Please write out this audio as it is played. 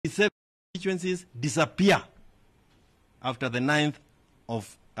27 constituencies disappear after the 9th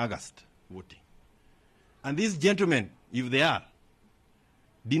of August voting. And these gentlemen, if they are,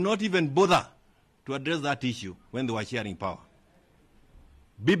 did not even bother to address that issue when they were sharing power.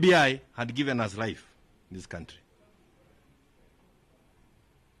 BBI had given us life in this country.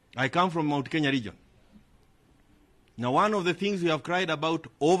 I come from Mount Kenya region. Now, one of the things we have cried about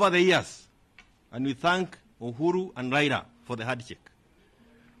over the years, and we thank Uhuru and Raila for the handshake,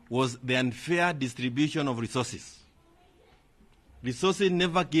 was the unfair distribution of resources. Resources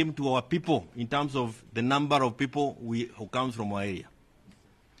never came to our people in terms of the number of people who comes from our area.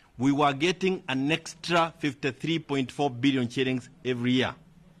 We were getting an extra 53.4 billion shillings every year.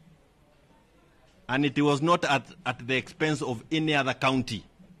 And it was not at the expense of any other county.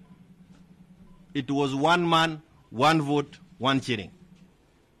 It was one man, one vote, one shilling.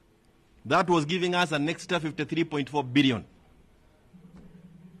 That was giving us an extra 53.4 billion.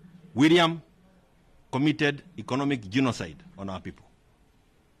 William committed economic genocide on our people.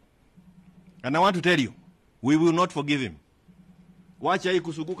 And I want to tell you, we will not forgive him. Wacha hii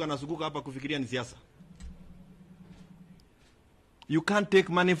kusukuka na sukuka hapa kufikiria ni siasa. You can't take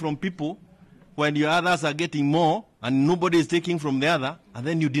money from people when your others are getting more and nobody is taking from the other, and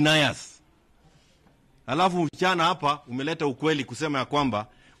then you deny us. Alafu mchana hapa umeleta ukweli kusema ya kwamba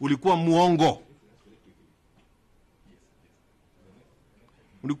ulikuwa muongo.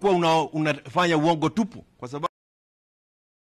 Ulikuwa unafanya uongo tupu kwa sababu